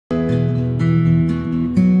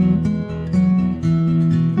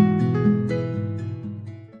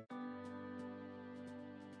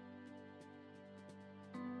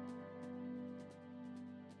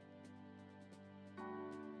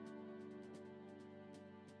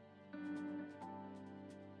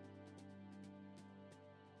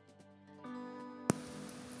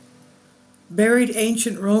Buried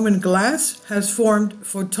ancient Roman glass has formed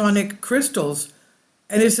photonic crystals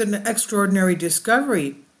and is an extraordinary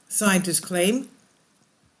discovery, scientists claim.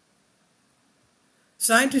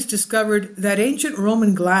 Scientists discovered that ancient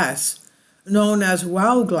Roman glass, known as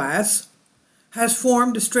wow glass, has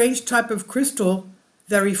formed a strange type of crystal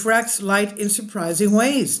that refracts light in surprising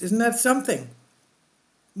ways. Isn't that something?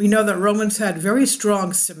 We know that Romans had very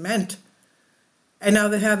strong cement, and now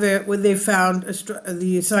the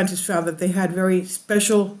scientists found that they had very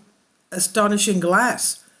special, astonishing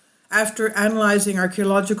glass. After analyzing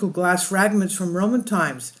archaeological glass fragments from Roman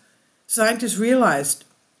times, scientists realized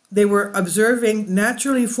they were observing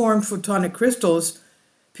naturally formed photonic crystals,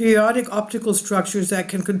 periodic optical structures that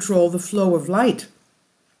can control the flow of light.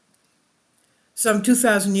 Some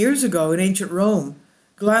 2,000 years ago in ancient Rome,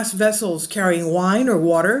 glass vessels carrying wine or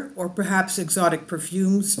water, or perhaps exotic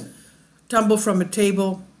perfumes, tumbled from a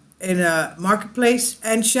table in a marketplace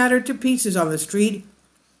and shattered to pieces on the street.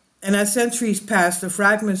 And as centuries passed, the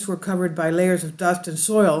fragments were covered by layers of dust and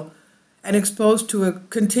soil and exposed to a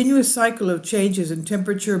continuous cycle of changes in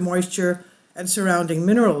temperature, moisture, and surrounding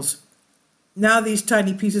minerals. Now these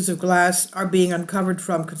tiny pieces of glass are being uncovered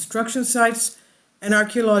from construction sites and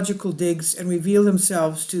archaeological digs and reveal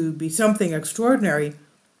themselves to be something extraordinary.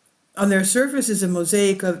 On their surface is a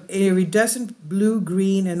mosaic of iridescent blue,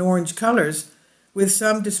 green, and orange colors, with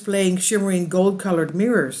some displaying shimmering gold-colored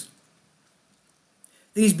mirrors.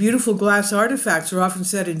 These beautiful glass artifacts are often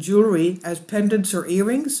set in jewelry as pendants or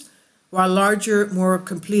earrings, while larger, more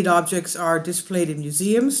complete objects are displayed in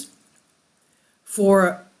museums.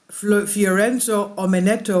 For Fiorenzo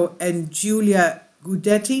Omenetto and Giulia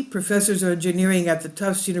Gudetti, professors of engineering at the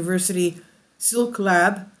Tufts University Silk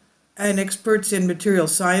Lab and experts in material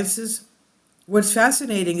sciences, what's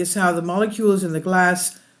fascinating is how the molecules in the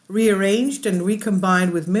glass rearranged and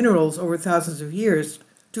recombined with minerals over thousands of years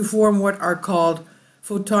to form what are called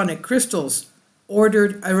photonic crystals,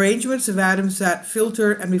 ordered arrangements of atoms that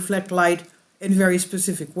filter and reflect light in very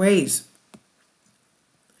specific ways.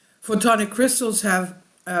 Photonic crystals have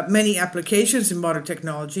many applications in modern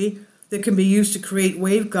technology that can be used to create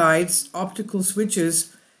waveguides, optical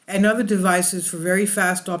switches, and other devices for very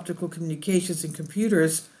fast optical communications in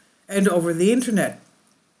computers and over the internet.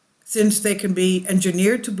 Since they can be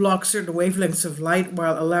engineered to block certain wavelengths of light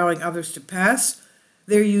while allowing others to pass,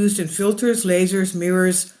 they're used in filters, lasers,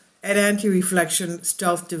 mirrors, and anti-reflection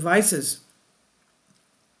stealth devices.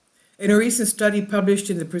 In a recent study published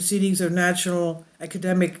in the Proceedings of National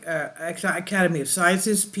Academy of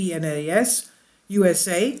Sciences, PNAS,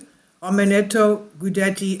 USA, Omenetto,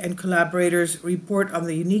 Gudetti, and collaborators report on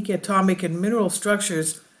the unique atomic and mineral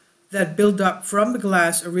structures that build up from the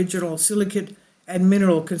glass original silicate and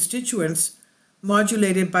mineral constituents,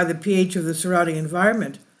 modulated by the pH of the surrounding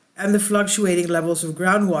environment and the fluctuating levels of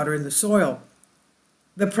groundwater in the soil.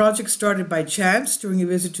 The project started by chance during a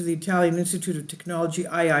visit to the Italian Institute of Technology,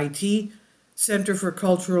 IIT, Center for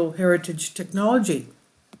Cultural Heritage Technology.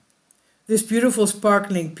 This beautiful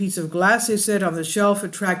sparkling piece of glass, they said, on the shelf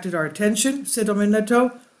attracted our attention, said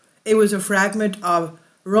Omenetto. It was a fragment of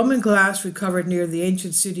Roman glass recovered near the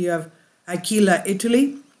ancient city of Aquila,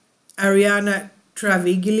 Italy. Ariana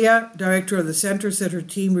Travaglia, director of the center, said her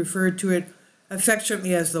team referred to it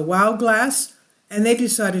affectionately as the wow glass, and they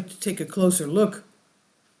decided to take a closer look.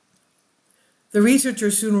 The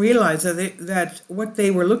researchers soon realized that what they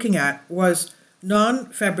were looking at was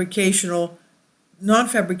non-fabrication of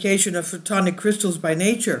photonic crystals by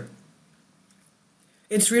nature.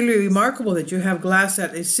 It's really remarkable that you have glass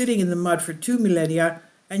that is sitting in the mud for 2 millennia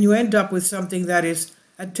and you end up with something that is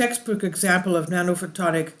a textbook example of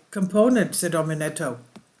nanophotonic components, said Omenetto.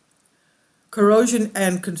 Corrosion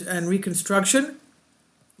and reconstruction.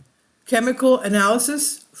 Chemical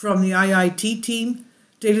analysis from the IIT team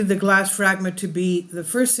dated the glass fragment to be the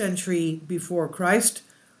 1st century before Christ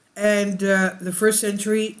and the 1st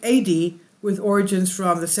century AD, with origins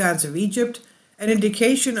from the sands of Egypt, an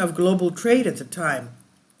indication of global trade at the time.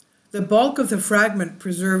 The bulk of the fragment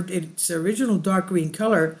preserved its original dark green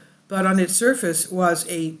color, but on its surface was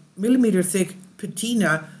a millimeter-thick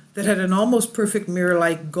patina that had an almost perfect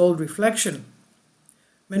mirror-like gold reflection.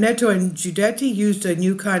 Omenetto and Gudetti used a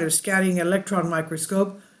new kind of scanning electron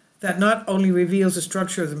microscope that not only reveals the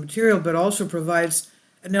structure of the material, but also provides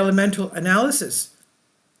an elemental analysis.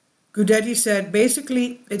 Gudetti said,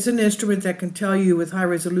 basically, it's an instrument that can tell you with high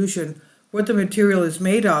resolution what the material is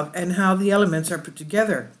made of and how the elements are put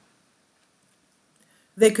together.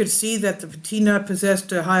 They could see that the patina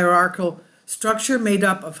possessed a hierarchical structure made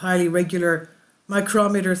up of highly regular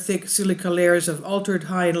micrometer-thick silica layers of altered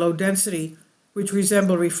high and low density, which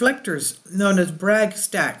resemble reflectors known as Bragg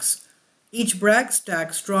stacks, Each Bragg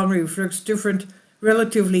stack strongly reflects different,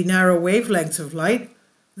 relatively narrow wavelengths of light.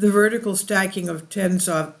 The vertical stacking of tens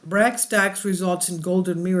of Bragg stacks results in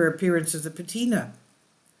golden mirror appearances of patina.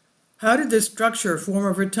 How did this structure form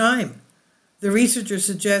over time? The researchers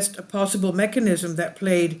suggest a possible mechanism that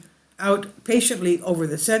played out patiently over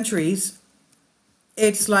the centuries.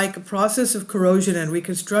 It's like a process of corrosion and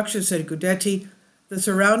reconstruction, said Guidetti. The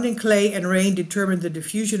surrounding clay and rain determined the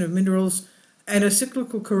diffusion of minerals and a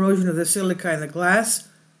cyclical corrosion of the silica in the glass.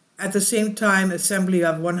 At the same time, assembly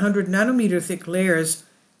of 100 nanometer thick layers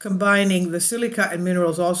combining the silica and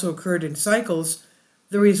minerals also occurred in cycles.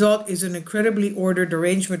 The result is an incredibly ordered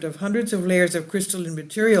arrangement of hundreds of layers of crystalline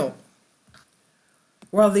material.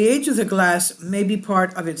 While the age of the glass may be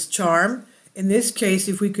part of its charm, in this case,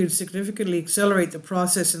 if we could significantly accelerate the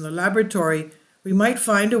process in the laboratory, we might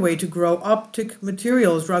find a way to grow optic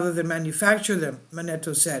materials rather than manufacture them,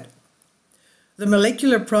 Manetto said. The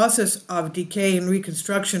molecular process of decay and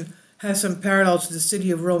reconstruction has some parallels to the city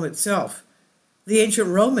of Rome itself. The ancient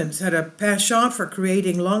Romans had a penchant for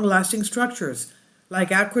creating long-lasting structures,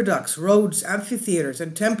 like aqueducts, roads, amphitheaters,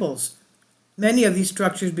 and temples. Many of these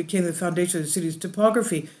structures became the foundation of the city's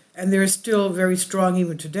topography, and they are still very strong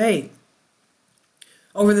even today.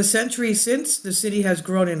 Over the centuries since, the city has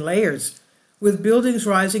grown in layers, with buildings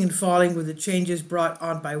rising and falling with the changes brought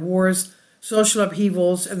on by wars, social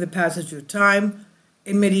upheavals, and the passage of time.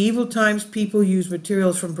 In medieval times, people used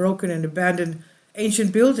materials from broken and abandoned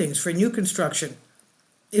ancient buildings for new construction.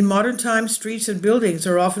 In modern times, streets and buildings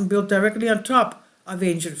are often built directly on top of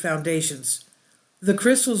ancient foundations. The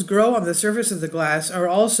crystals grow on the surface of the glass are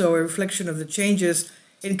also a reflection of the changes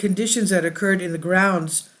in conditions that occurred in the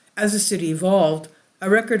grounds as the city evolved, a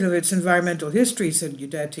record of its environmental history, said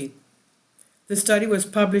Guidetti. The study was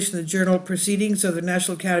published in the journal Proceedings of the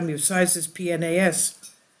National Academy of Sciences,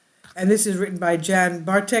 PNAS. And this is written by Jan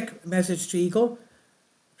Bartek, Message to Eagle.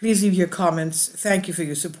 Please leave your comments. Thank you for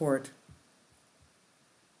your support.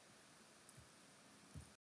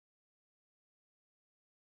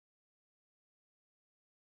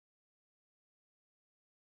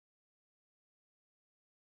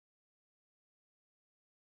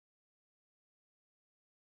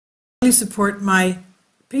 Please support my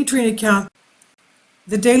Patreon account.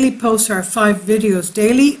 The daily posts are 5 videos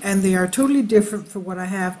daily, and they are totally different from what I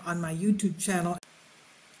have on my YouTube channel.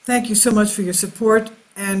 Thank you so much for your support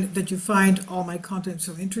and that you find all my content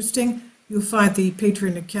so interesting. You'll find the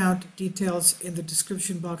Patreon account details in the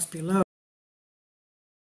description box below.